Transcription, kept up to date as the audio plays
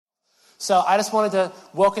So I just wanted to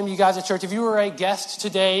welcome you guys to church. If you were a guest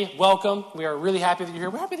today, welcome. We are really happy that you're here.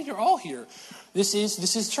 We're happy that you're all here. This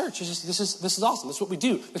is church. This is awesome. This is what we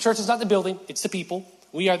do. The church is not the building. It's the people.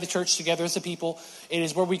 We are the church together as the people. It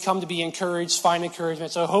is where we come to be encouraged, find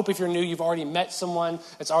encouragement. So I hope if you're new, you've already met someone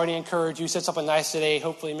that's already encouraged you, said something nice today.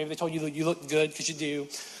 Hopefully, maybe they told you that you look good because you do.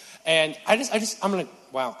 And I'm going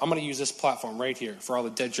to use this platform right here for all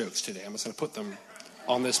the dead jokes today. I'm just going to put them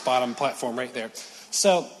on this bottom platform right there.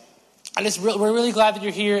 So we're really glad that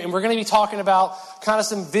you're here, and we're going to be talking about kind of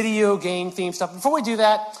some video game themed stuff. Before we do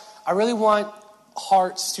that, I really want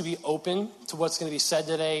hearts to be open to what's going to be said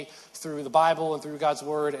today through the Bible and through God's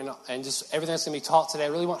Word and just everything that's going to be taught today. I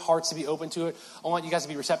really want hearts to be open to it. I want you guys to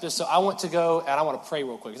be receptive. So I want to go and I want to pray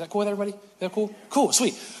real quick. Is that cool with everybody? Is that cool? Cool,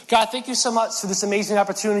 sweet. God, thank you so much for this amazing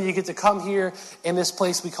opportunity you get to come here in this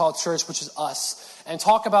place we call church, which is us, and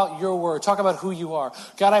talk about your word, talk about who you are.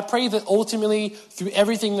 God, I pray that ultimately through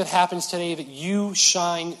everything that happens today that you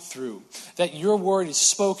shine through, that your word is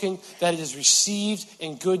spoken, that it is received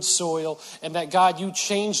in good soil, and that, God, you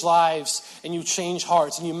change lives and you change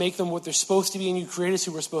hearts and you make them what they're supposed to be and you create us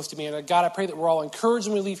who we're supposed to be. And God, I pray that we're all encouraged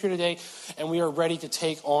when we leave here today and we are ready to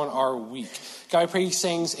take on our week. God, I pray these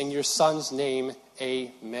things in your son's name,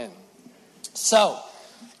 amen. So,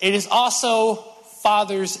 it is also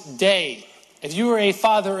Father's Day. If you are a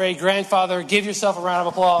father or a grandfather, give yourself a round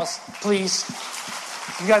of applause, please.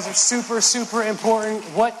 You guys are super, super important.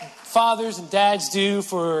 What fathers and dads do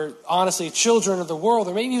for, honestly, children of the world,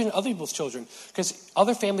 or maybe even other people's children, because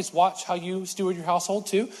other families watch how you steward your household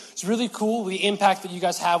too. It's really cool. The impact that you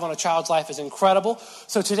guys have on a child's life is incredible.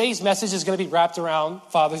 So today's message is going to be wrapped around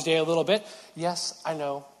Father's Day a little bit. Yes, I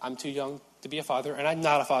know I'm too young to be a father, and I'm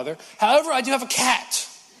not a father. However, I do have a cat.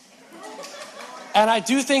 And I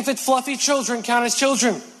do think that fluffy children count as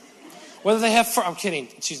children. Whether they have fur. I'm kidding.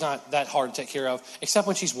 She's not that hard to take care of, except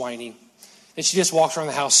when she's whining. And she just walks around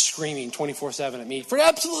the house screaming 24/7 at me for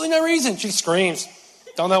absolutely no reason. She screams.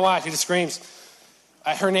 Don't know why. She just screams.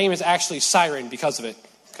 Her name is actually Siren because of it.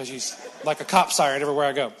 Because she's like a cop siren everywhere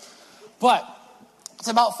I go. But it's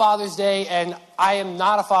about Father's Day, and I am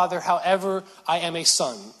not a father. However, I am a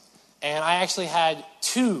son. And I actually had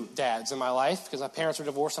two dads in my life because my parents were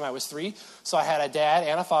divorced when I was 3. So I had a dad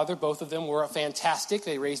and a father. Both of them were fantastic.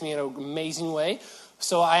 They raised me in an amazing way.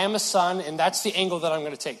 So I am a son, and that's the angle that I'm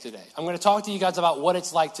going to take today. I'm going to talk to you guys about what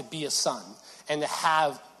it's like to be a son and to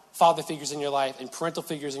have father figures in your life and parental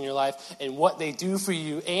figures in your life and what they do for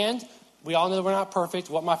you. And we all know that we're not perfect,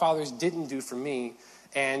 what my fathers didn't do for me,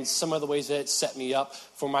 and some of the ways that it set me up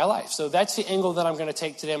for my life. So that's the angle that I'm going to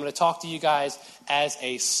take today. I'm going to talk to you guys as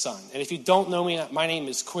a son. And if you don't know me, my name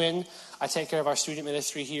is Quinn. I take care of our student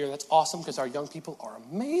ministry here. That's awesome because our young people are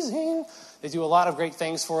amazing. They do a lot of great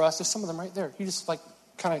things for us. There's some of them right there. You just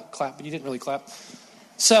kind of clap, but you didn't really clap.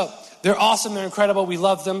 So they're awesome. They're incredible. We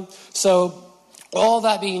love them. So all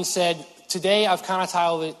that being said, today I've kind of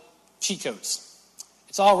titled it Cheat Codes.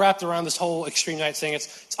 It's all wrapped around this whole Extreme Night thing.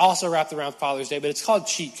 It's also wrapped around Father's Day, but it's called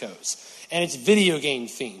Cheat Codes. And it's video game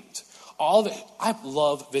themed. I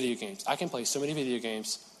love video games. I can play so many video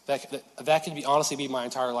games. That could honestly be my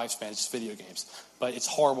entire lifespan, just video games. But it's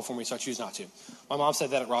horrible for me, so I choose not to. My mom said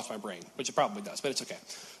that it rots my brain, which it probably does, but it's okay.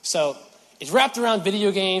 So it's wrapped around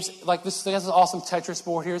video games. Like this awesome Tetris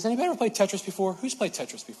board here. Has anybody ever played Tetris before? Who's played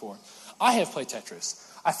Tetris before? I have played Tetris.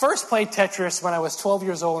 I first played Tetris when I was 12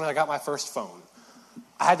 years old and I got my first phone.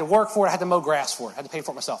 I had to work for it. I had to mow grass for it. I had to pay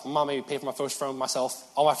for it myself. My mom made me pay for my first phone myself.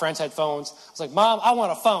 All my friends had phones. I was like, Mom, I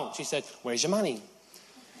want a phone. She said, where's your money?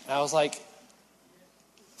 And I was like,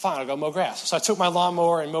 fine, I'll go mow grass. So I took my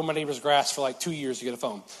lawnmower and mowed my neighbor's grass for 2 years to get a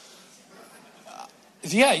phone.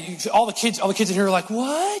 All the kids in here are like,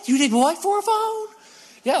 what? You did what for a phone?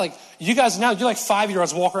 Yeah, you guys now, you're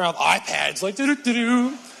 5-year-olds walking around with iPads, do-do-do-do.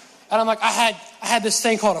 And I'm like, I had this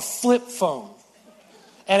thing called a flip phone.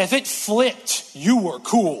 And if it flipped, you were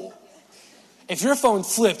cool. If your phone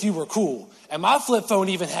flipped, you were cool. And my flip phone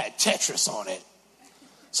even had Tetris on it.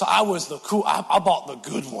 So I was the cool, I bought the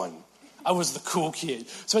good one. I was the cool kid.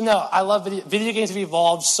 So no, I love video games have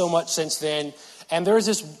evolved so much since then. And there's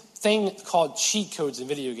this thing called cheat codes in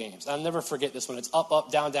video games. I'll never forget this one. It's up,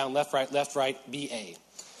 up, down, down, left, right, BA.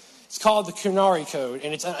 It's called the Kunari code.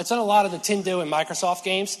 And it's on a lot of Nintendo and Microsoft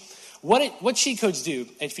games. What cheat codes do,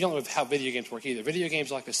 and if you don't know how video games work either, video games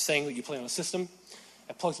are like this thing that you play on a system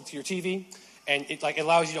that plugs into your TV, and it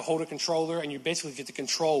allows you to hold a controller, and you basically get to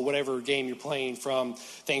control whatever game you're playing from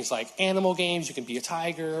things like animal games. You can be a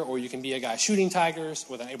tiger, or you can be a guy shooting tigers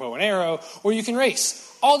with a bow and arrow, or you can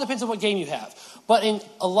race. All depends on what game you have. But in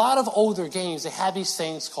a lot of older games, they have these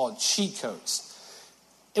things called cheat codes.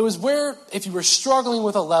 It was where if you were struggling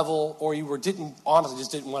with a level or you didn't want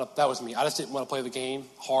to, that was me. I just didn't want to play the game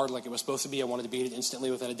hard like it was supposed to be. I wanted to beat it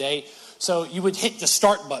instantly within a day. So you would hit the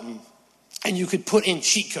start button and you could put in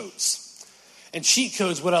cheat codes. And cheat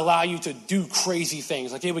codes would allow you to do crazy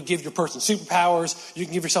things. Like it would give your person superpowers. You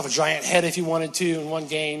can give yourself a giant head if you wanted to in one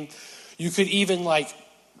game. You could even like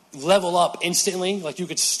level up instantly. Like you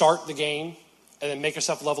could start the game and then make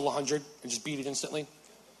yourself level 100 and just beat it instantly.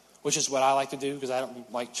 Which is what I like to do because I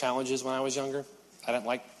don't like challenges when I was younger. I didn't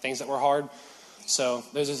like things that were hard. So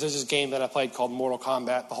there's this game that I played called Mortal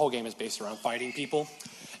Kombat. The whole game is based around fighting people.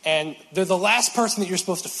 And they're the last person that you're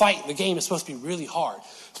supposed to fight in the game is supposed to be really hard.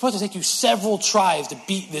 It's supposed to take you several tries to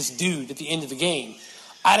beat this dude at the end of the game.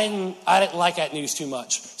 I didn't like that news too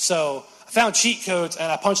much. So I found cheat codes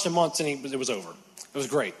and I punched him once and it was over. It was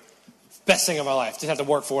great. Best thing of my life. Didn't have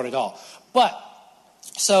to work for it at all. But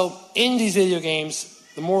so in these video games,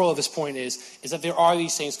 the moral of this point is that there are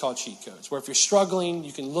these things called cheat codes, where if you're struggling,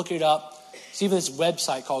 you can look it up. There's even this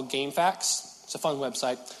website called GameFAQs. It's a fun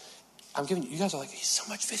website. I'm giving you guys are like, so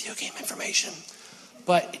much video game information.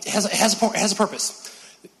 But it has a purpose.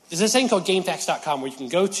 There's this thing called GameFAQs.com where you can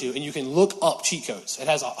go to and you can look up cheat codes. It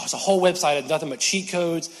has a whole website of nothing but cheat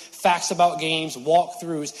codes, facts about games,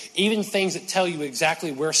 walkthroughs, even things that tell you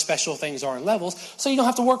exactly where special things are in levels, so you don't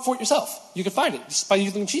have to work for it yourself. You can find it just by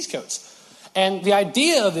using cheat codes. And the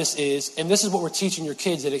idea of this is, and this is what we're teaching your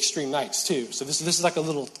kids at Extreme Nights too. So this is like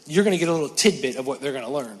you're going to get a little tidbit of what they're going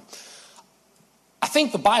to learn. I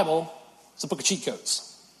think the Bible is a book of cheat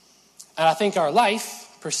codes. And I think our life,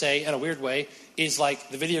 per se, in a weird way, is like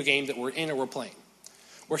the video game that we're in or we're playing.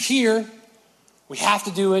 We're here. We have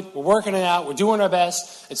to do it. We're working it out. We're doing our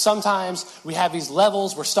best. And sometimes we have these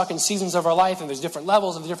levels. We're stuck in seasons of our life, and there's different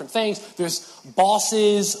levels of different things. There's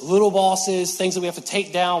bosses, little bosses, things that we have to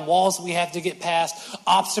take down, walls that we have to get past,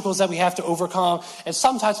 obstacles that we have to overcome. And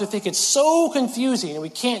sometimes we think it's so confusing and we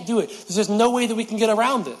can't do it. There's no way that we can get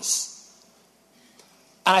around this.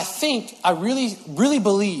 And I really, really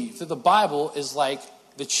believe that the Bible is like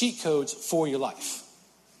the cheat codes for your life.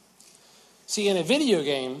 See, in a video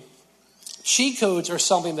game, cheat codes are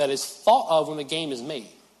something that is thought of when the game is made.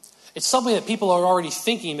 It's something that people are already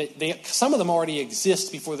thinking that some of them already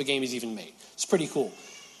exist before the game is even made. It's pretty cool.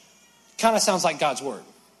 Kind of sounds like God's Word.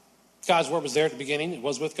 God's Word was there at the beginning. It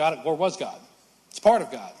was with God. Or was God. It's part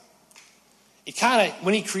of God. It kind of,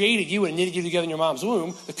 when he created you and knitted you together in your mom's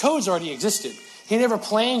womb, the codes already existed. He never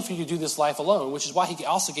planned for you to do this life alone, which is why he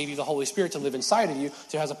also gave you the Holy Spirit to live inside of you,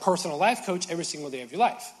 to have a personal life coach every single day of your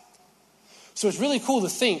life. So it's really cool to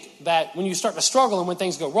think that when you start to struggle and when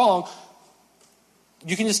things go wrong,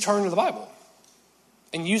 you can just turn to the Bible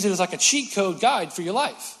and use it as like a cheat code guide for your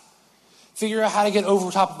life. Figure out how to get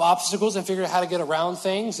over top of obstacles and figure out how to get around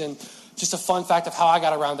things. And just a fun fact of how I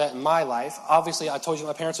got around that in my life. Obviously, I told you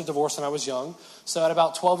my parents were divorced when I was young. So at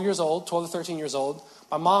about 12 to 13 years old,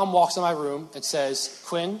 my mom walks in my room and says,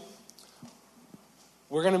 "Quinn,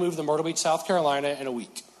 we're going to move to Myrtle Beach, South Carolina in a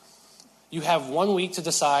week. You have 1 week to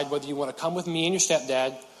decide whether you want to come with me and your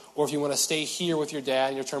stepdad or if you want to stay here with your dad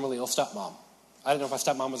and your terminally ill stepmom." I didn't know if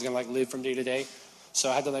my stepmom was going to live from day to day.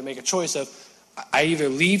 So I had to make a choice of I either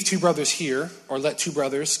leave two brothers here or let two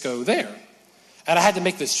brothers go there. And I had to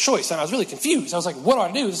make this choice. And I was really confused. I was like, what do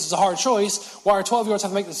I do? This is a hard choice. Why are 12-year-olds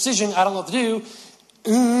have to make the decision? I don't know what to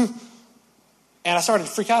do. And I started to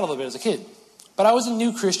freak out a little bit as a kid. But I was a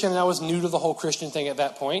new Christian, and I was new to the whole Christian thing at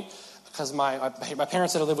that point. Because my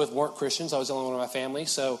parents that I lived with weren't Christians. I was the only one in my family.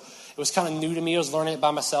 So it was kind of new to me. I was learning it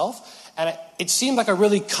by myself. And it seemed like a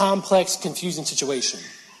really complex, confusing situation.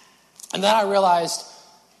 And then I realized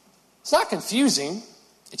it's not confusing.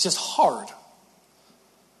 It's just hard.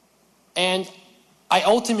 And I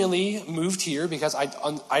ultimately moved here because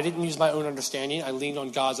I didn't use my own understanding. I leaned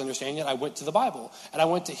on God's understanding. I went to the Bible. And I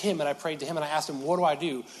went to him and I prayed to him and I asked him, what do I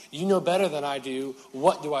do? You know better than I do.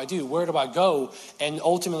 What do I do? Where do I go? And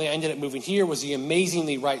ultimately I ended up moving here. It was the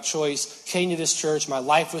amazingly right choice. Came to this church. My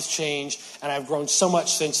life was changed. And I've grown so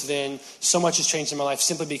much since then. So much has changed in my life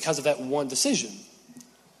simply because of that one decision.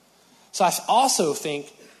 So I also think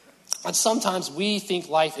that sometimes we think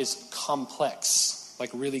life is complex, like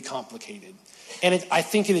really complicated. And I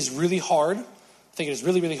think it is really hard. I think it is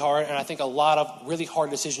really, really hard. And I think a lot of really hard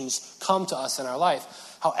decisions come to us in our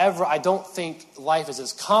life. However, I don't think life is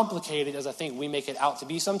as complicated as I think we make it out to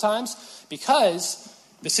be sometimes, because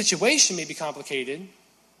the situation may be complicated,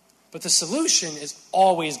 but the solution is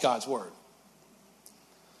always God's word.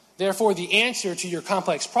 Therefore, the answer to your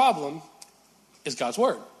complex problem is God's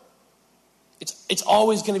word. It's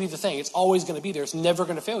always going to be the thing. It's always going to be there. It's never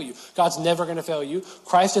going to fail you. God's never going to fail you.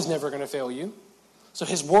 Christ is never going to fail you. So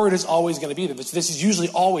his word is always going to be there. This is usually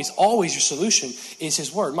always your solution is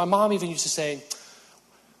his word. My mom even used to say,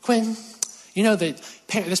 Quinn, you know that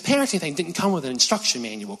this parenting thing didn't come with an instruction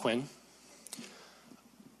manual, Quinn.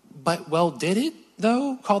 But, well, did it,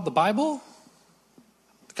 though, called the Bible?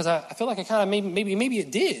 Because I feel like I kind of maybe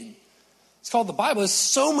it did. It's called the Bible. There's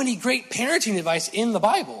so many great parenting advice in the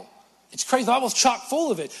Bible. It's crazy. The Bible's chock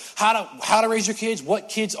full of it. How to raise your kids, what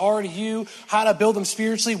kids are to you, how to build them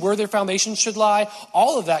spiritually, where their foundation should lie.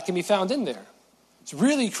 All of that can be found in there. It's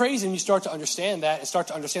really crazy when you start to understand that and start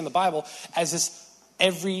to understand the Bible as this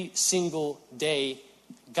every single day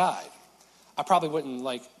guide. I probably wouldn't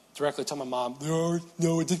directly tell my mom,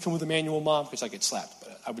 no, it did come with a manual, Mom, because I get slapped,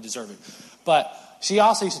 but I would deserve it. But she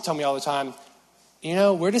also used to tell me all the time,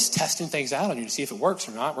 we're just testing things out on you to see if it works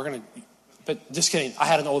or not. But just kidding. I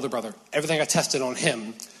had an older brother. Everything I tested on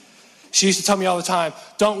him. She used to tell me all the time,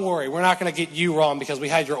 don't worry, we're not going to get you wrong because we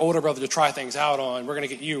had your older brother to try things out on. We're going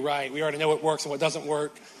to get you right. We already know what works and what doesn't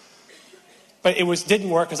work. But it didn't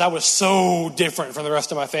work because I was so different from the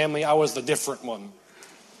rest of my family. I was the different one.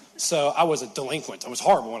 So I was a delinquent. I was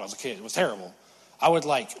horrible when I was a kid. It was terrible. I would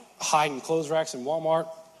hide in clothes racks in Walmart.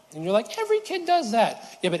 And you're like, every kid does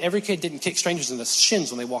that. Yeah, but every kid didn't kick strangers in the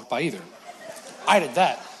shins when they walked by either. I did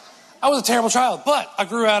that. I was a terrible child, but I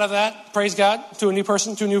grew out of that, praise God, to a new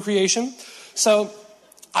person, to a new creation. So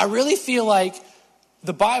I really feel like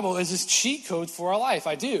the Bible is this cheat code for our life.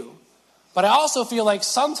 I do. But I also feel like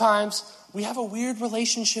sometimes we have a weird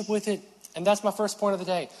relationship with it. And that's my first point of the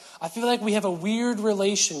day. I feel like we have a weird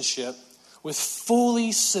relationship with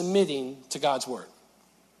fully submitting to God's word.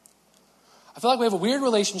 I feel like we have a weird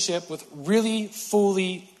relationship with really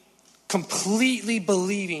fully completely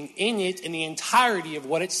believing in it in the entirety of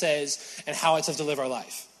what it says and how it says to live our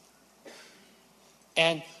life.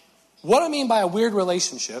 And what I mean by a weird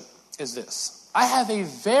relationship is this. I have a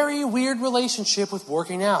very weird relationship with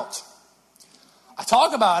working out. I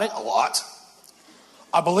talk about it a lot.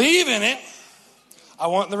 I believe in it. I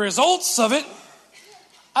want the results of it.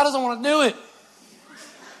 I just don't want to do it.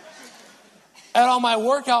 And all my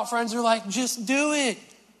workout friends are like, just do it.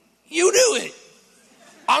 You do it.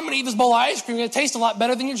 I'm going to eat this bowl of ice cream. It tastes a lot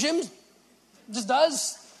better than your gym. It just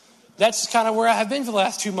does. That's kind of where I have been for the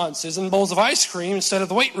last 2 months, is in bowls of ice cream instead of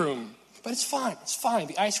the weight room. But it's fine. It's fine.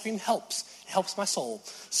 The ice cream helps. It helps my soul.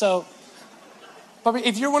 So, but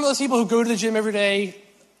if you're one of those people who go to the gym every day,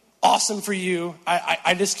 awesome for you.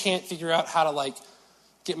 I just can't figure out how to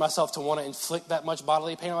get myself to want to inflict that much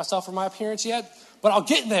bodily pain on myself for my appearance yet. But I'll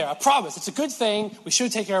get there. I promise. It's a good thing. We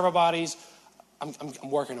should take care of our bodies. I'm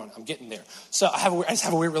working on it. I'm getting there. So I just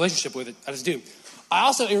have a weird relationship with it. I just do.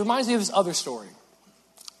 It reminds me of this other story.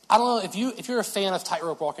 I don't know if you're a fan of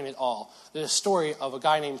tightrope walking at all. There's a story of a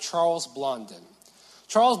guy named Charles Blondin.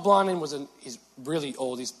 Charles Blondin he's really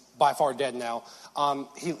old. He's by far dead now.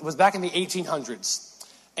 He was back in the 1800s.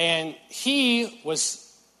 And he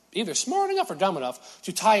was either smart enough or dumb enough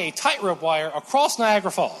to tie a tightrope wire across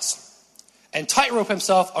Niagara Falls and tightrope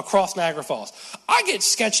himself across Niagara Falls. I get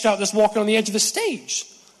sketched out just walking on the edge of the stage.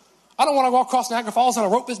 I don't want to walk across Niagara Falls on a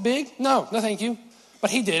rope this big. No thank you. But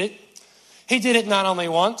he did it. He did it not only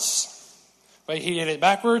once, but he did it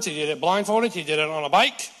backwards. He did it blindfolded. He did it on a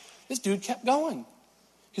bike. This dude kept going.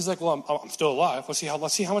 He's like, well, I'm still alive. Let's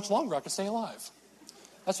see how much longer I can stay alive.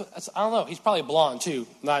 I don't know. He's probably blonde too.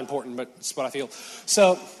 Not important, but it's what I feel.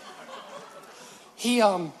 So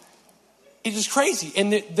it's just crazy.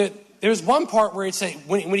 And there's one part where it said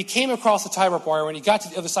when he came across the tightrope wire, when he got to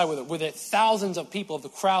the other side where the thousands of people of the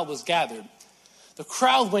crowd was gathered, the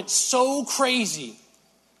crowd went so crazy,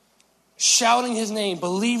 shouting his name,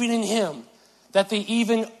 believing in him, that they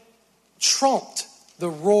even trumped the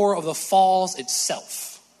roar of the falls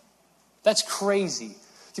itself. That's crazy.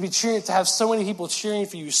 To have so many people cheering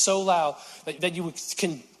for you so loud that you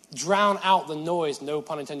can drown out the noise, no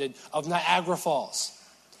pun intended, of Niagara Falls.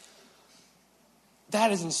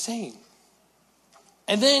 That is insane.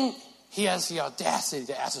 And then he has the audacity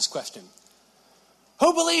to ask this question.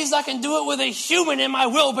 Who believes I can do it with a human in my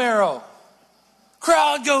wheelbarrow?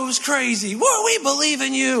 Crowd goes crazy. Well, we believe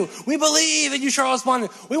in you. We believe in you, Charles Blondin.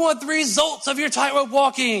 We want the results of your tightrope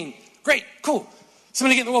walking. Great, cool.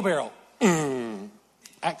 Somebody get in the wheelbarrow.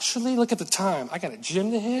 Actually, look at the time. I got a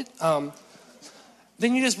gym to hit. Then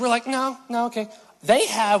we're like, no, okay. They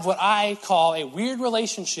have what I call a weird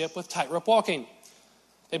relationship with tightrope walking.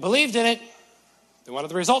 They believed in it. They wanted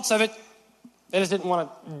the results of it. They just didn't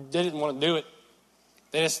want to do it.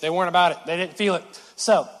 They weren't about it. They didn't feel it.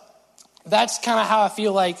 So that's kind of how I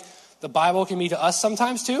feel like the Bible can be to us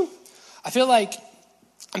sometimes too. I feel like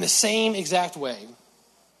in the same exact way,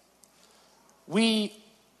 we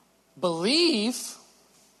believe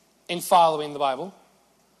in following the Bible.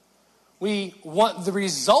 We want the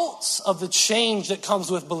results of the change that comes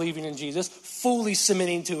with believing in Jesus, fully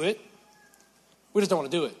submitting to it. We just don't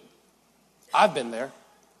want to do it. I've been there.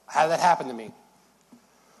 I had that happen to me.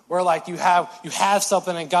 Where like you have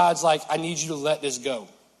something and God's like, I need you to let this go.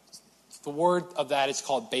 The word of that is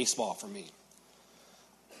called baseball for me.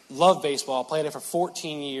 Love baseball. Played it for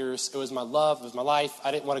 14 years. It was my love. It was my life.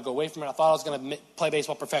 I didn't want to go away from it. I thought I was going to play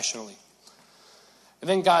baseball professionally. And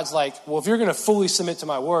then God's like, well, if you're going to fully submit to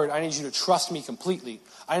my word, I need you to trust me completely.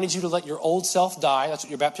 I need you to let your old self die. That's what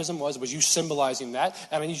your baptism was you symbolizing that.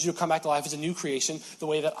 And I need you to come back to life as a new creation the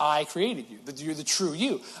way that I created you. That you're the true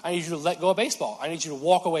you. I need you to let go of baseball. I need you to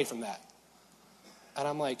walk away from that. And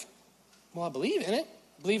I'm like, well, I believe in it.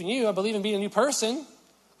 I believe in you. I believe in being a new person.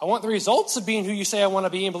 I want the results of being who you say I want to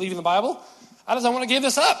be and believe in the Bible. I just don't want to give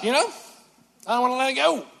this up, you know? I don't want to let it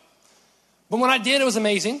go. But when I did, it was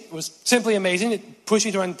amazing. It was simply amazing. It pushed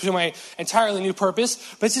me to my entirely new purpose.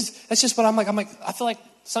 But that's just what I'm like. I feel like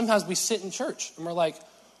sometimes we sit in church and we're like,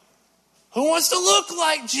 who wants to look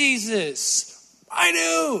like Jesus? I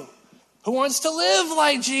do. Who wants to live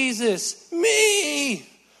like Jesus? Me.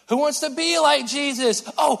 Who wants to be like Jesus?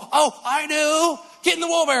 Oh, I do. Get in the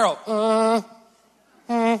wheelbarrow.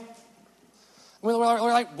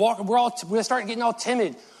 We're starting getting all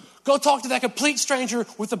timid. Go talk to that complete stranger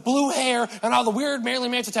with the blue hair and all the weird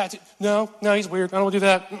Marilyn Manson tattoo. No, he's weird. I don't want to do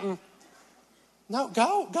that. No,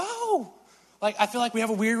 go. Like, I feel like we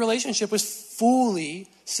have a weird relationship with fully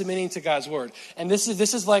submitting to God's word. And this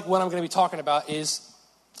is like what I'm going to be talking about is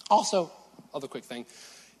also, other quick thing.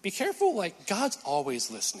 Be careful, like, God's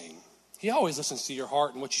always listening. He always listens to your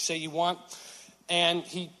heart and what you say you want. And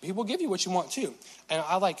he will give you what you want too. And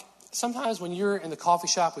sometimes when you're in the coffee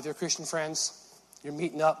shop with your Christian friends, you're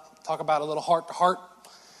meeting up, talk about a little heart to heart,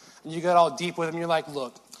 and you get all deep with them. You're like,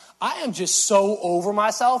 look, I am just so over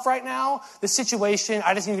myself right now. This situation,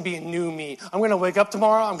 I just need to be a new me. I'm going to wake up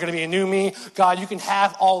tomorrow. I'm going to be a new me. God, you can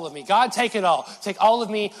have all of me. God, take it all. Take all of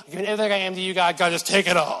me. I'm giving everything I am to you, God. God, just take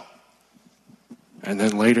it all. And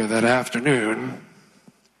then later that afternoon,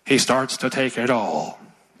 he starts to take it all.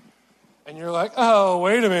 And you're like, oh,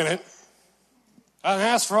 wait a minute. I didn't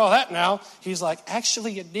ask for all that now. He's like,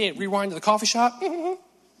 actually, you did. Rewind to the coffee shop.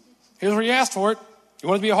 Here's where you asked for it. You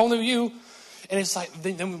want to be a whole new you. And it's like,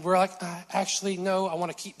 then we're like, actually, no, I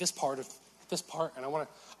want to keep this part, and I want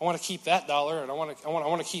to keep that dollar, and I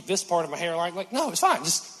want to keep this part of my hairline. Like, no, it's fine.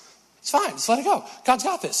 It's fine. Just let it go. God's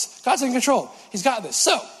got this. God's in control. He's got this.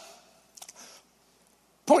 So,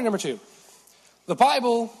 point number 2. The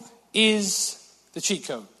Bible is the cheat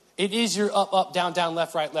code. It is your up, down,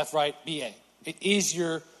 left, right, BA. It is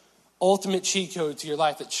your ultimate cheat code to your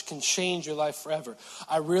life that can change your life forever.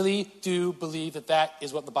 I really do believe that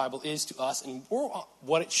is what the Bible is to us and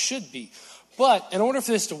what it should be. But in order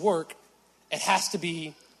for this to work, it has to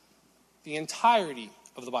be the entirety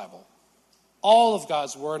of the Bible. All of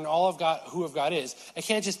God's word and all of God, who of God is. It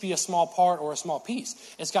can't just be a small part or a small piece.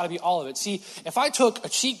 It's got to be all of it. See, if I took a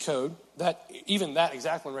cheat code, that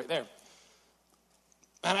exact one right there,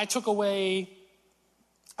 and I took away,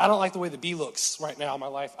 I don't like the way the B looks right now in my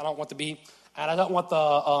life. I don't want the B, and I don't want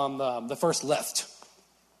the first left.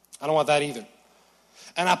 I don't want that either.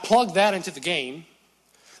 And I plugged that into the game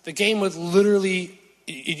would literally,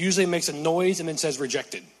 it usually makes a noise and then says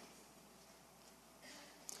rejected.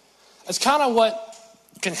 It's kind of what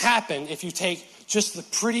can happen if you take just the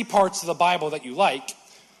pretty parts of the Bible that you like,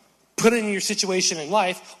 put it in your situation in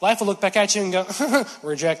life. Life will look back at you and go,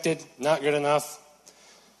 rejected, not good enough.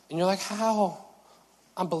 And you're like, how?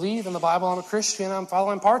 I believe in the Bible, I'm a Christian, I'm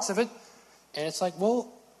following parts of it. And it's like,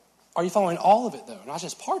 well, are you following all of it though? Not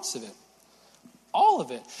just parts of it. All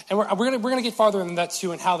of it. And we're gonna get farther than that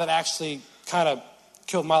too, and how that actually kind of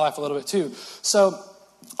killed my life a little bit too. So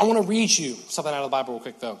I want to read you something out of the Bible real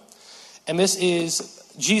quick though. And this is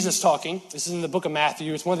Jesus talking. This is in the book of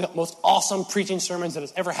Matthew. It's one of the most awesome preaching sermons that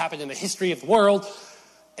has ever happened in the history of the world.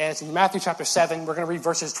 And it's in Matthew chapter 7. We're going to read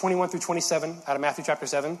verses 21 through 27 out of Matthew chapter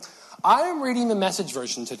 7. I am reading the Message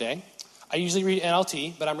version today. I usually read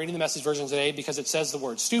NLT, but I'm reading the Message version today because it says the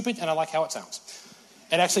word stupid, and I like how it sounds.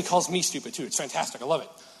 It actually calls me stupid, too. It's fantastic. I love it.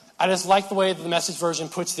 I just like the way that the Message version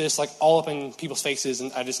puts this like all up in people's faces,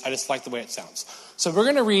 and I just like the way it sounds. So we're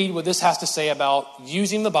going to read what this has to say about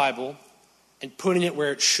using the Bible and putting it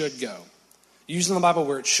where it should go. Using the Bible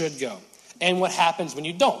where it should go. And what happens when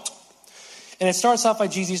you don't. And it starts off by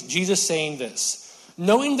Jesus saying this.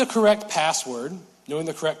 Knowing the correct password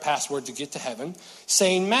to get to heaven,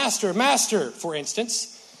 saying, Master, Master, for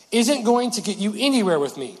instance, isn't going to get you anywhere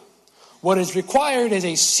with me. What is required is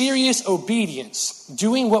a serious obedience,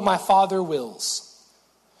 doing what my Father wills.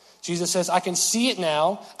 Jesus says, I can see it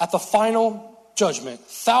now at the final judgment.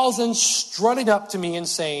 Thousands strutting up to me and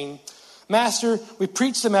saying, Master, we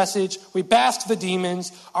preached the message, we basked the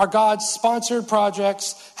demons, our God sponsored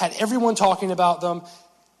projects, had everyone talking about them,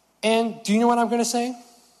 and do you know what I'm going to say?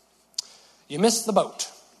 You missed the boat.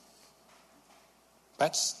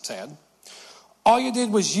 That's sad. All you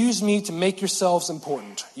did was use me to make yourselves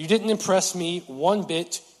important. You didn't impress me one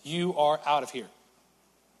bit. You are out of here.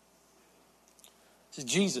 This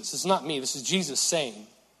is Jesus. This is not me. This is Jesus saying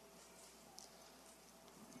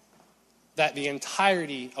that the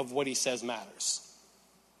entirety of what he says matters,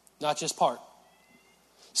 not just part.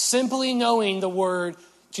 Simply knowing the word,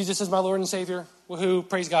 Jesus is my Lord and Savior, woohoo,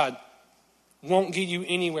 praise God, won't get you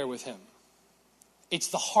anywhere with him. It's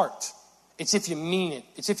the heart. It's if you mean it.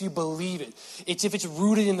 It's if you believe it. It's if it's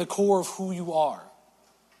rooted in the core of who you are.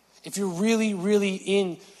 If you're really, really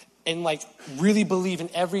in and like really believe in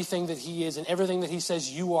everything that he is and everything that he says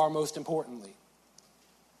you are most importantly.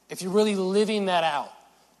 If you're really living that out,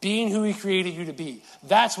 being who he created you to be,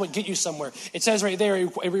 that's what gets you somewhere. It says right there,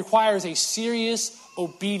 it requires a serious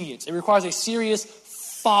obedience. It requires a serious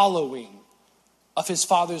following of his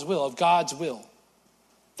Father's will, of God's will.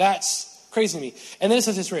 That's crazy to me. And then it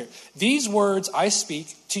says this right here. These words I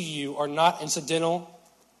speak to you are not incidental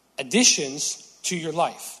additions to your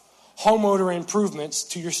life, homeowner improvements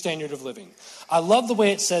to your standard of living. I love the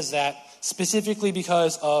way it says that specifically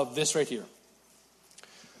because of this right here.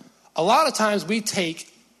 A lot of times we take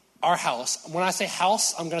our house. When I say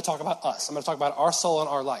house, I'm going to talk about us. I'm going to talk about our soul and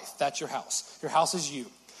our life. That's your house. Your house is you.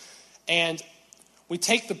 And we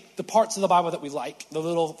take the parts of the Bible that we like, the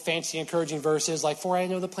little fancy encouraging verses like, for I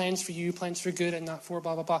know the plans for you, plans for good and not for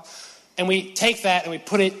blah, blah, blah. And we take that and we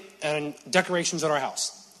put it in decorations on our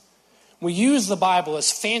house. We use the Bible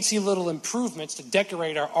as fancy little improvements to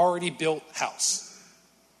decorate our already built house.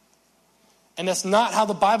 And that's not how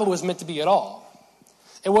the Bible was meant to be at all.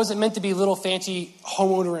 It wasn't meant to be little fancy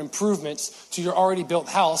homeowner improvements to your already built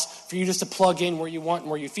house for you just to plug in where you want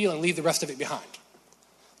and where you feel and leave the rest of it behind.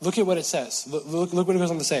 Look at what it says. Look what it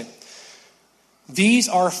goes on to say. These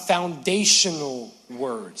are foundational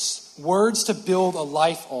words. Words to build a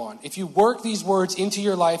life on. If you work these words into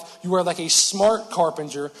your life, you are like a smart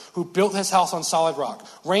carpenter who built his house on solid rock.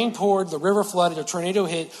 Rain poured, the river flooded, a tornado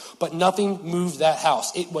hit, but nothing moved that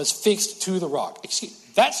house. It was fixed to the rock.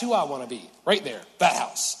 That's who I want to be, right there, that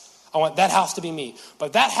house. I want that house to be me.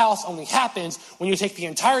 But that house only happens when you take the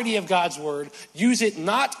entirety of God's word, use it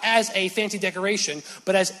not as a fancy decoration,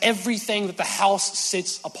 but as everything that the house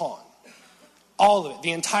sits upon. All of it,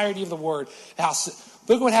 the entirety of the word. The house.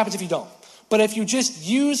 Look what happens if you don't. But if you just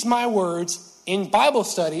use my words in Bible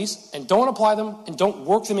studies and don't apply them and don't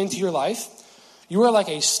work them into your life, you are like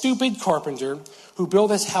a stupid carpenter who built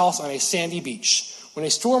his house on a sandy beach. When a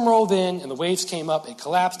storm rolled in and the waves came up, it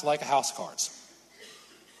collapsed like a house of cards.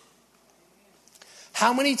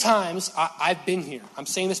 How many times I've been here, I'm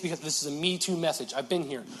saying this because this is a Me Too message, I've been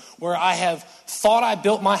here, where I have thought I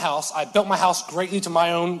built my house greatly to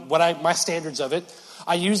my standards of it.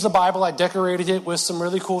 I used the Bible, I decorated it with some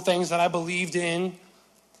really cool things that I believed in,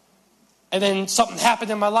 and then something happened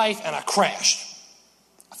in my life and I crashed.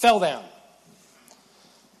 I fell down.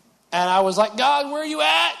 And I was like, God, where are you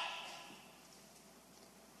at?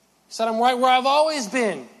 He said, I'm right where I've always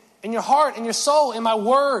been, in your heart, in your soul, in my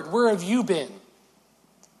word. Where have you been?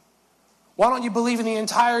 Why don't you believe in the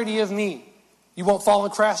entirety of me? You won't fall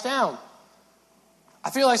and crash down. I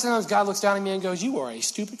feel like sometimes God looks down at me and goes, you are a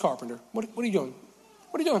stupid carpenter. What are you doing?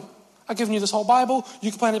 What are you doing? I've given you this whole Bible. You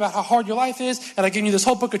complain about how hard your life is. And I've given you this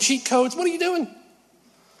whole book of cheat codes. What are you doing?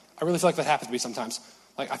 I really feel like that happens to me sometimes.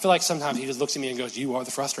 I feel like sometimes he just looks at me and goes, you are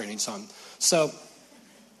the frustrating son.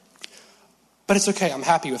 But it's okay. I'm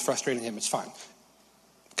happy with frustrating him. It's fine.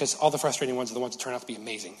 Because all the frustrating ones are the ones that turn out to be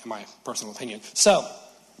amazing, in my personal opinion. So,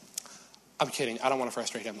 I'm kidding. I don't want to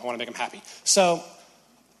frustrate him. I want to make him happy. So,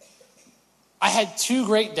 I had two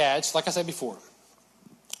great dads, like I said before.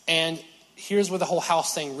 And here's where the whole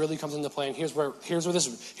house thing really comes into play. And here's where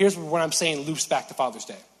I'm saying loops back to Father's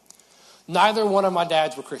Day. Neither one of my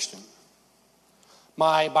dads were Christian.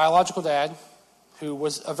 My biological dad, who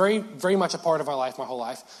was a very, very much a part of my life, my whole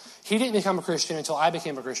life, he didn't become a Christian until I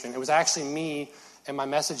became a Christian. It was actually me and my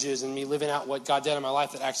messages and me living out what God did in my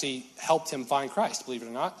life that actually helped him find Christ, believe it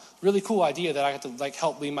or not. Really cool idea that I got to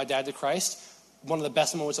help lead my dad to Christ. One of the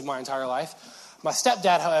best moments of my entire life. My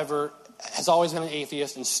stepdad, however, has always been an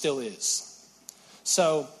atheist and still is.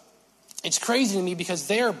 So it's crazy to me because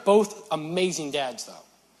they are both amazing dads, though.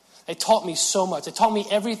 They taught me so much. They taught me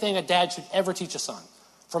everything a dad should ever teach a son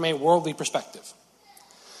from a worldly perspective.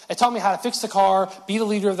 It taught me how to fix the car, be the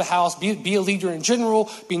leader of the house, be a leader in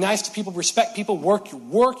general, be nice to people, respect people, work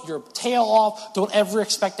your tail off. Don't ever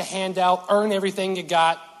expect a handout, earn everything you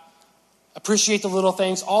got, appreciate the little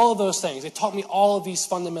things, all of those things. It taught me all of these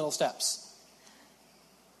fundamental steps.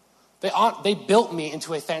 They built me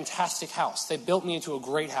into a fantastic house. They built me into a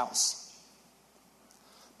great house.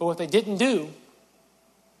 But what they didn't do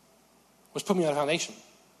was put me on a foundation.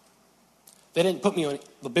 They didn't put me on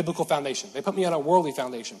the biblical foundation. They put me on a worldly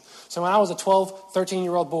foundation. So when I was a 12,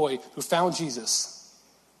 13-year-old boy who found Jesus,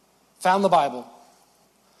 found the Bible,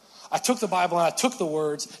 I took the Bible and I took the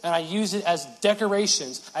words and I used it as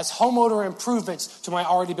decorations, as home odor improvements to my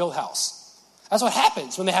already built house. That's what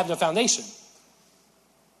happens when they have no foundation.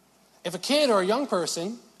 If a kid or a young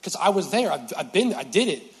person, because I was there, I did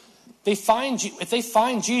it, if they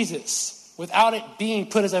find Jesus without it being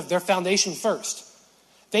put as their foundation first,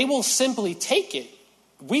 they will simply take it.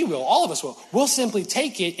 We will, all of us will. We'll simply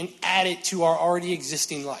take it and add it to our already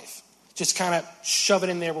existing life. Just kind of shove it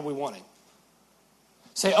in there where we want it.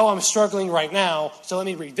 Say, oh, I'm struggling right now, so let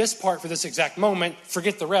me read this part for this exact moment.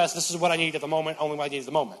 Forget the rest. This is what I need at the moment, only what I need at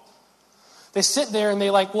the moment. They sit there and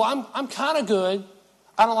they're like, well, I'm kind of good.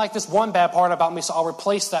 I don't like this one bad part about me, so I'll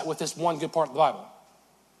replace that with this one good part of the Bible.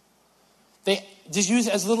 They just use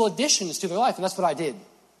it as little additions to their life, and that's what I did.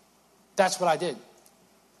 That's what I did.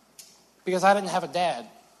 Because I didn't have a dad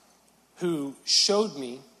who showed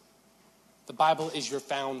me the Bible is your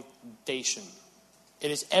foundation.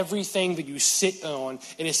 It is everything that you sit on.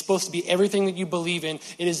 It is supposed to be everything that you believe in.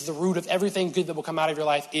 It is the root of everything good that will come out of your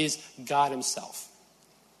life is God himself.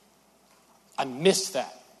 I missed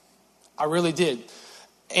that. I really did.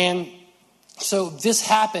 And so this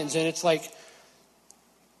happens, and it's like,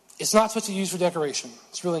 it's not supposed to be used for decoration.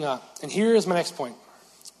 It's really not. And here is my next point.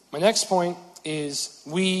 My next point is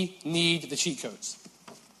we need the cheat codes.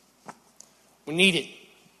 We need it.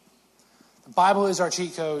 The Bible is our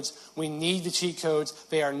cheat codes. We need the cheat codes.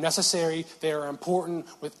 They are necessary. They are important.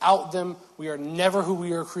 Without them, we are never who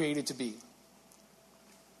we are created to be.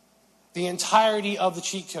 The entirety of the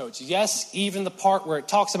cheat codes. Yes, even the part where it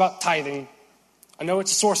talks about tithing. I know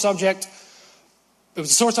it's a sore subject. It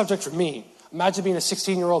was a sore subject for me. Imagine being a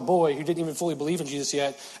 16-year-old boy who didn't even fully believe in Jesus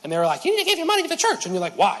yet, and they were like, you need to give your money to the church. And you're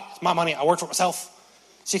like, why? It's my money. I worked for it myself.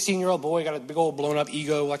 16-year-old boy, got a big old blown up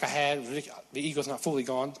ego like I had. The ego's not fully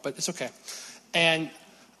gone, but it's okay. And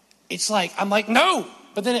it's like, I'm like, no.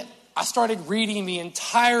 But then I started reading the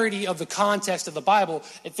entirety of the context of the Bible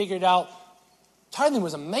and figured out tithing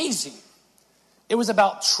was amazing. It was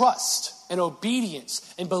about trust and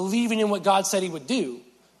obedience and believing in what God said he would do.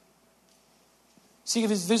 See,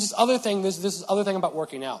 there's this other thing. There's this other thing about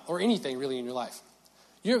working out, or anything really in your life.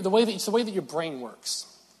 It's the way that your brain works.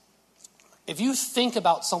 If you think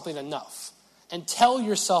about something enough, and tell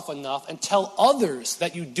yourself enough, and tell others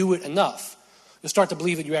that you do it enough, you'll start to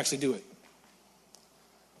believe that you actually do it.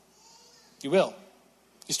 You will.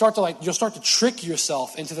 You'll start to trick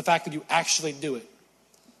yourself into the fact that you actually do it.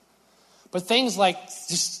 But things like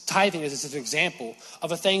just tithing is an example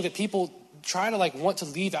of a thing that people try to want to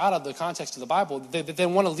leave out of the context of the Bible. They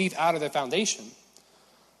want to leave out of their foundation.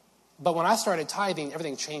 But when I started tithing,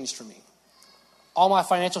 everything changed for me. All my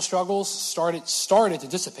financial struggles started to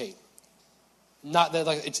dissipate. Not that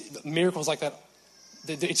it's miracles like that.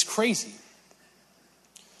 It's crazy.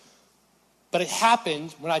 But it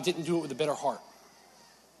happened when I didn't do it with a bitter heart.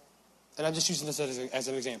 And I'm just using this as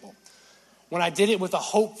an example. When I did it with a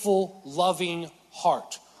hopeful, loving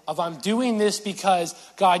heart. I'm doing this because,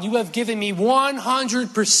 God, you have given me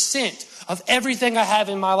 100% of everything I have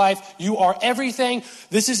in my life. You are everything.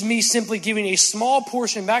 This is me simply giving a small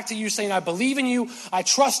portion back to you, saying, I believe in you. I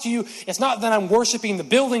trust you. It's not that I'm worshiping the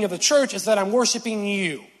building of the church. It's that I'm worshiping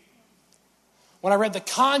you. When I read the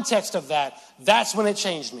context of that, that's when it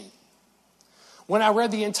changed me. When I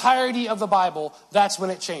read the entirety of the Bible, that's when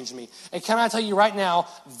it changed me. And can I tell you right now,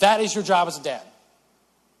 that is your job as a dad.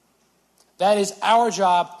 That is our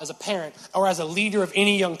job as a parent or as a leader of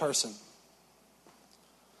any young person.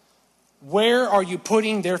 Where are you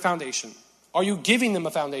putting their foundation? Are you giving them a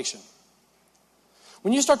foundation?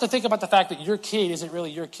 When you start to think about the fact that your kid isn't really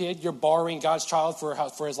your kid, you're borrowing God's child for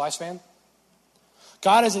his lifespan.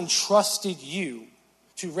 God has entrusted you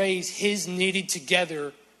to raise his knitted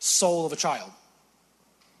together soul of a child.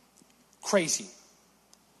 Crazy.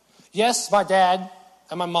 Yes, my dad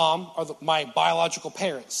and my mom are my biological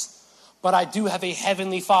parents. But I do have a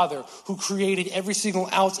heavenly Father who created every single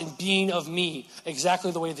ounce and being of me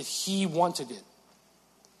exactly the way that he wanted it.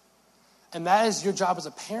 And that is your job as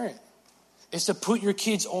a parent, is to put your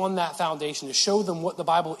kids on that foundation, to show them what the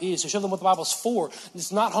Bible is, to show them what the Bible's for.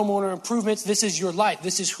 It's not homeowner improvements. This is your life.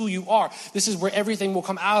 This is who you are. This is where everything will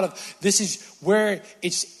come out of. This is where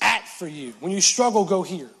it's at for you. When you struggle, go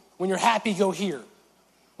here. When you're happy, go here.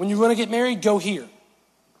 When you want to get married, go here.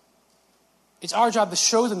 It's our job to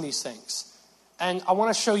show them these things. And I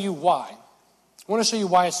want to show you why. I want to show you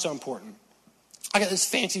why it's so important. I got this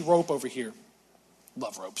fancy rope over here.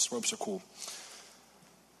 Love ropes. Ropes are cool.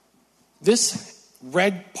 This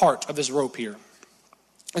red part of this rope here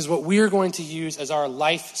is what we are going to use as our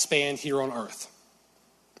lifespan here on earth.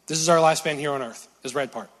 This is our lifespan here on earth, this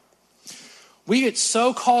red part. We get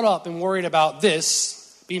so caught up and worried about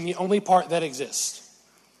this being the only part that exists,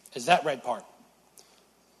 is that red part.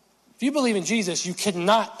 If you believe in Jesus, you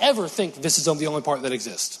cannot ever think this is the only part that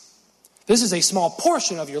exists. This is a small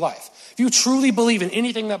portion of your life. If you truly believe in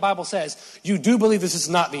anything that Bible says, you do believe this is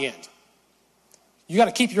not the end. You got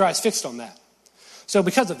to keep your eyes fixed on that. So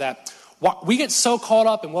because of that, we get so caught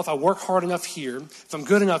up in, well, if I work hard enough here, if I'm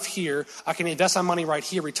good enough here, I can invest my money right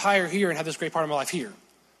here, retire here, and have this great part of my life here.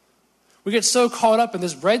 We get so caught up in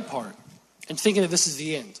this red part and thinking that this is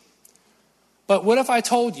the end. But what if I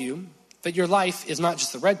told you that your life is not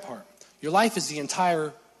just the red part? Your life is the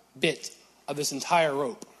entire bit of this entire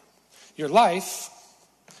rope. Your life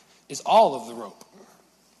is all of the rope.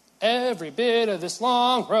 Every bit of this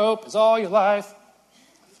long rope is all your life.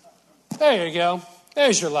 There you go.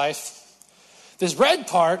 There's your life. This red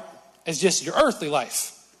part is just your earthly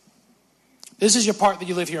life. This is your part that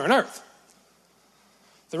you live here on earth.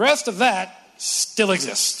 The rest of that still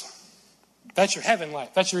exists. That's your heaven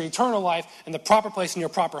life. That's your eternal life in the proper place in your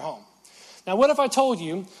proper home. Now, what if I told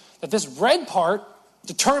you that this red part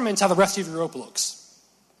determines how the rest of your rope looks?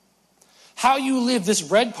 How you live this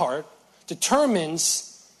red part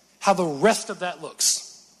determines how the rest of that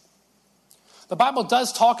looks. The Bible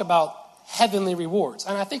does talk about heavenly rewards,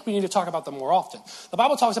 and I think we need to talk about them more often. The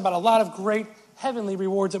Bible talks about a lot of great heavenly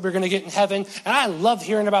rewards that we're going to get in heaven, and I love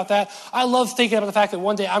hearing about that. I love thinking about the fact that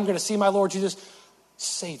one day I'm going to see my Lord Jesus,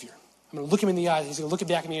 Savior. I'm going to look him in the eyes, and he's going to look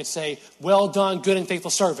back at me and say, well done, good and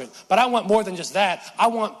faithful servant. But I want more than just that. I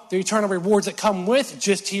want the eternal rewards that come with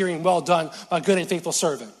just hearing, well done, my good and faithful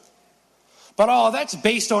servant. But all of that's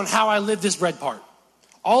based on how I live this red part.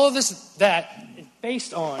 All of that is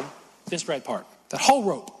based on this red part, that whole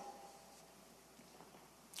rope.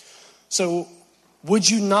 So, would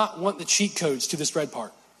you not want the cheat codes to this red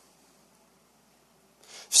part?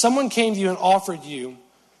 If someone came to you and offered you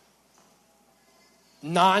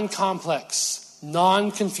non-complex,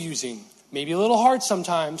 non-confusing, maybe a little hard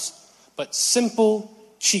sometimes, but simple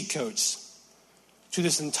cheat codes to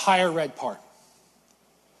this entire red part,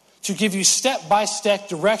 to give you step-by-step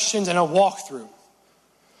directions and a walkthrough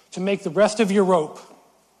to make the rest of your rope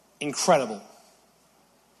incredible,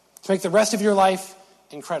 to make the rest of your life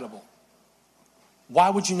incredible. Why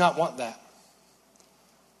would you not want that?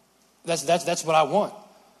 That's what I want.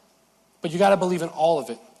 But you got to believe in all of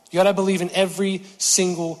it. You got to believe in every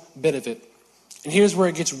single bit of it. And here's where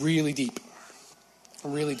it gets really deep.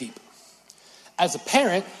 Really deep. As a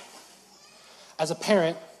parent,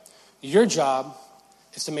 your job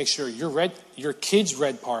is to make sure your kid's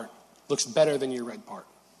red part looks better than your red part.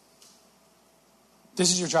 This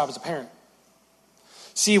is your job as a parent.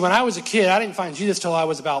 See, when I was a kid, I didn't find Jesus till I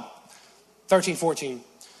was about 13, 14.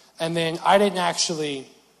 And then I didn't actually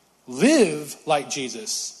live like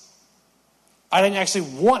Jesus. I didn't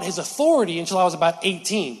actually want his authority until I was about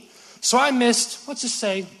 18. So I missed, let's just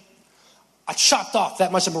say, I chopped off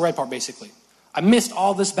that much of a red part, basically. I missed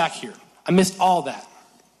all this back here. I missed all that.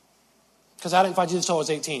 Because I didn't find Jesus until I was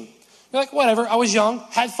 18. You're like, whatever, I was young,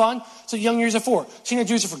 had fun. So young years are for. Teenage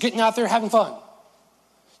years are for getting out there, having fun.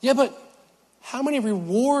 Yeah, but how many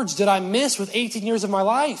rewards did I miss with 18 years of my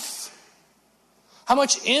life? How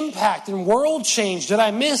much impact and world change did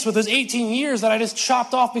I miss with those 18 years that I just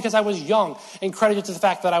chopped off because I was young and credited to the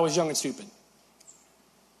fact that I was young and stupid?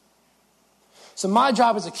 So my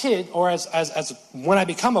job as a kid, or as when I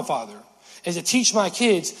become a father, is to teach my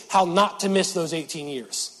kids how not to miss those 18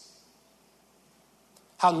 years.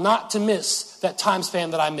 How not to miss that time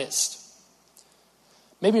span that I missed.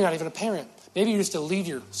 Maybe you're not even a parent. Maybe you're just a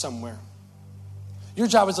leader somewhere. Your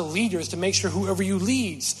job as a leader is to make sure whoever you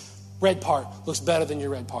lead's red part looks better than your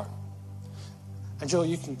red part. And Joel,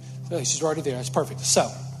 she's already there. That's perfect.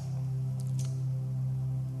 So,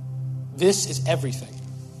 this is everything.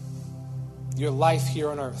 Your life here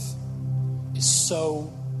on earth is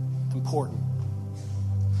so important.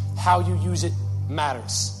 How you use it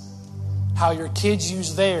matters. How your kids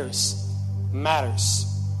use theirs matters.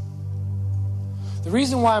 The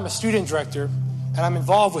reason why I'm a student director and I'm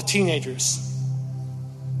involved with teenagers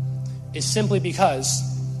is simply because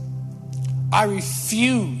I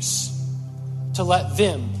refuse to let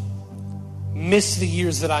them miss the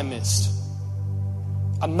years that I missed.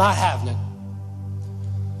 I'm not having it.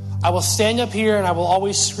 I will stand up here and I will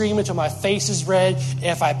always scream until my face is red.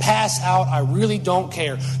 If I pass out, I really don't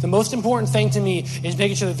care. The most important thing to me is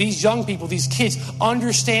making sure that these young people, these kids,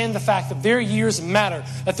 understand the fact that their years matter,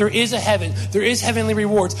 that there is a heaven, there is heavenly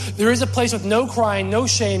rewards, there is a place with no crying, no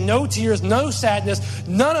shame, no tears, no sadness,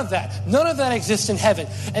 none of that. None of that exists in heaven.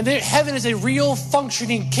 And heaven is a real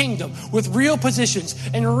functioning kingdom with real positions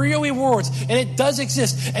and real rewards, and it does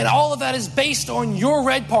exist. And all of that is based on your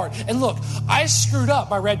red part. And look, I screwed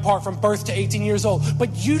up my red part from birth to 18 years old.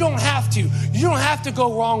 But you don't have to. You don't have to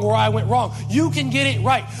go wrong where I went wrong. You can get it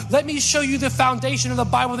right. Let me show you the foundation of the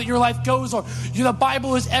Bible that your life goes on. The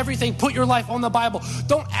Bible is everything. Put your life on the Bible.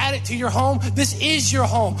 Don't add it to your home. This is your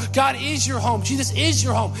home. God is your home. Jesus is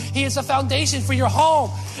your home. He is the foundation for your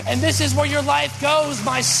home. And this is where your life goes,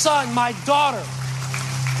 my son, my daughter.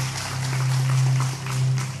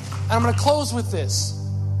 And I'm going to close with this.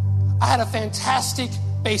 I had a fantastic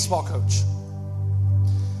baseball coach.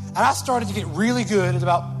 And I started to get really good at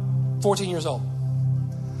about 14 years old.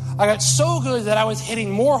 I got so good that I was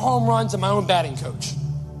hitting more home runs than my own batting coach.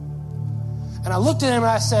 And I looked at him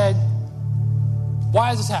and I said,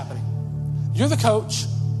 why is this happening? You're the coach.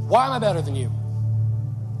 Why am I better than you?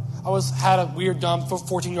 I had a weird, dumb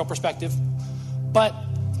 14-year-old perspective. But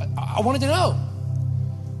I wanted to know.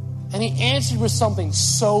 And he answered with something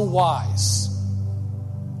so wise.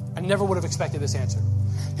 I never would have expected this answer.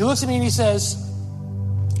 He looks at me and he says,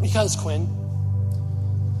 because, Quinn,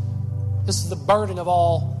 this is the burden of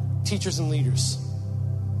all teachers and leaders,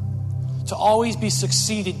 to always be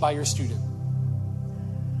succeeded by your student.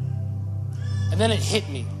 And then it hit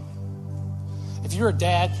me. If you're a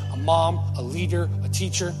dad, a mom, a leader, a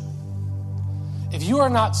teacher, if you are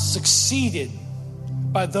not succeeded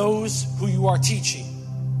by those who you are teaching,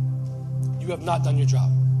 you have not done your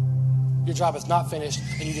job. Your job is not finished,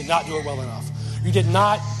 and you did not do it well enough. You did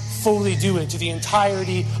not fully do it to the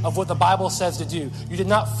entirety of what the Bible says to do. You did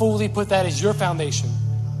not fully put that as your foundation.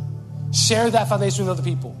 Share that foundation with other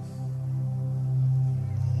people.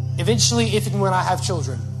 Eventually, if and when I have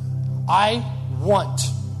children, I want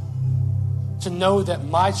to know that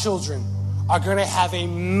my children are going to have a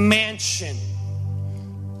mansion,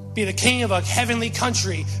 be the king of a heavenly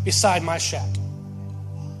country beside my shack.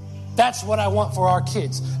 That's what I want for our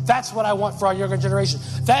kids. That's what I want for our younger generation.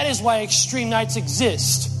 That is why Extreme Nights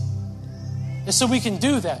exist. And so we can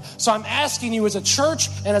do that. So I'm asking you as a church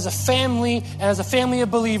and as a family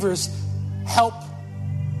of believers, help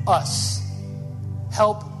us.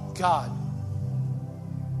 Help God.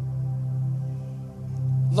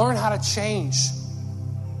 Learn how to change.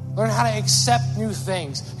 Learn how to accept new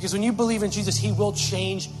things. Because when you believe in Jesus, He will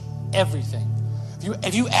change everything.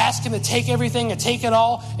 If you ask Him to take everything and take it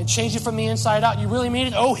all and change it from the inside out, you really mean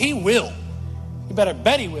it? Oh, He will. You better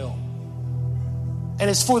bet He will. And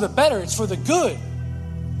it's for the better. It's for the good.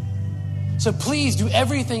 So please do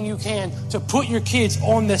everything you can to put your kids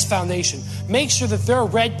on this foundation. Make sure that their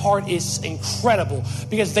red part is incredible,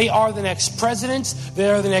 because they are the next presidents, they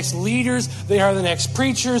are the next leaders, they are the next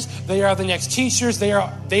preachers, they are the next teachers, they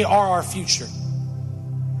are our future.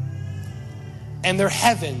 And their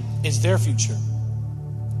heaven is their future.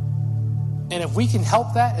 And if we can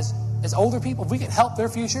help that as older people, if we can help their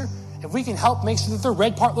future, if we can help make sure that their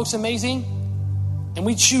red part looks amazing, and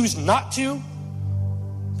we choose not to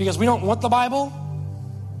because we don't want the Bible,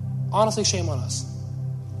 honestly, shame on us.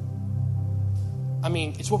 I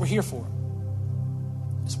mean, it's what we're here for.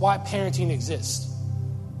 It's why parenting exists.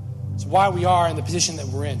 It's why we are in the position that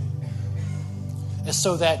we're in. It's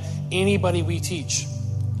so that anybody we teach,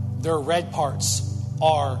 their red parts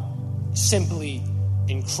are simply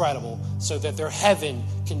incredible, so that their heaven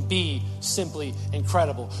can be simply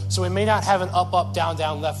incredible. So we may not have an up, up, down,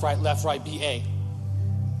 down, left, right, B-A.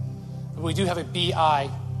 But we do have a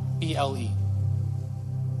B-I-B-L-E.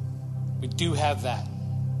 We do have that.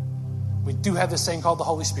 We do have this thing called the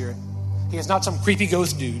Holy Spirit. He is not some creepy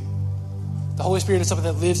ghost dude. The Holy Spirit is something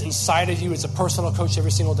that lives inside of you. It's a personal coach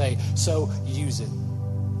every single day. So use it.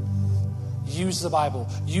 Use the Bible.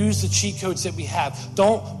 Use the cheat codes that we have.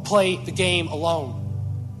 Don't play the game alone.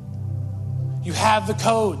 You have the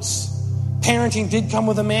codes. Parenting did come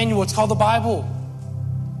with a manual. It's called the Bible.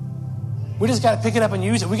 We just got to pick it up and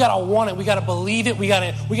use it. We got to want it. We got to believe it. We got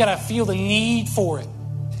to feel the need for it.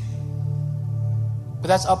 But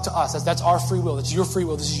that's up to us. That's our free will. That's your free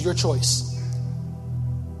will. This is your choice.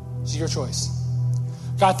 This is your choice.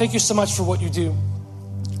 God, thank you so much for what you do.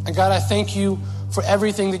 And God, I thank you for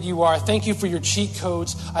everything that you are. I thank you for your cheat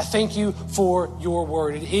codes. I thank you for your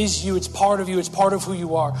word. It is you. It's part of you. It's part of who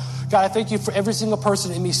you are. God, I thank you for every single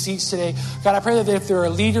person in these seats today. God, I pray that if they're a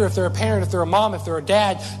leader, if they're a parent, if they're a mom, if they're a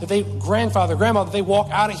dad, that they, grandfather, grandma, that they walk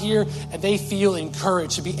out of here and they feel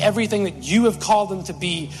encouraged to be everything that you have called them to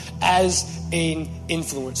be as an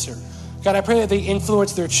influencer. God, I pray that they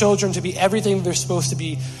influence their children to be everything that they're supposed to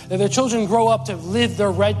be. That their children grow up to live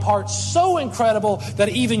their red part so incredible that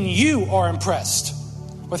even you are impressed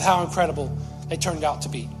with how incredible they turned out to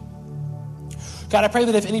be. God, I pray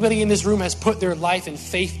that if anybody in this room has put their life and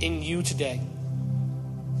faith in you today,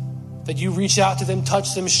 that you reach out to them,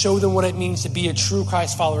 touch them, show them what it means to be a true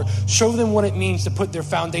Christ follower. Show them what it means to put their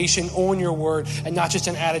foundation on your word and not just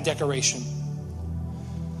an added decoration.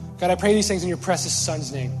 God, I pray these things in your precious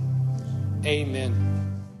Son's name. Amen.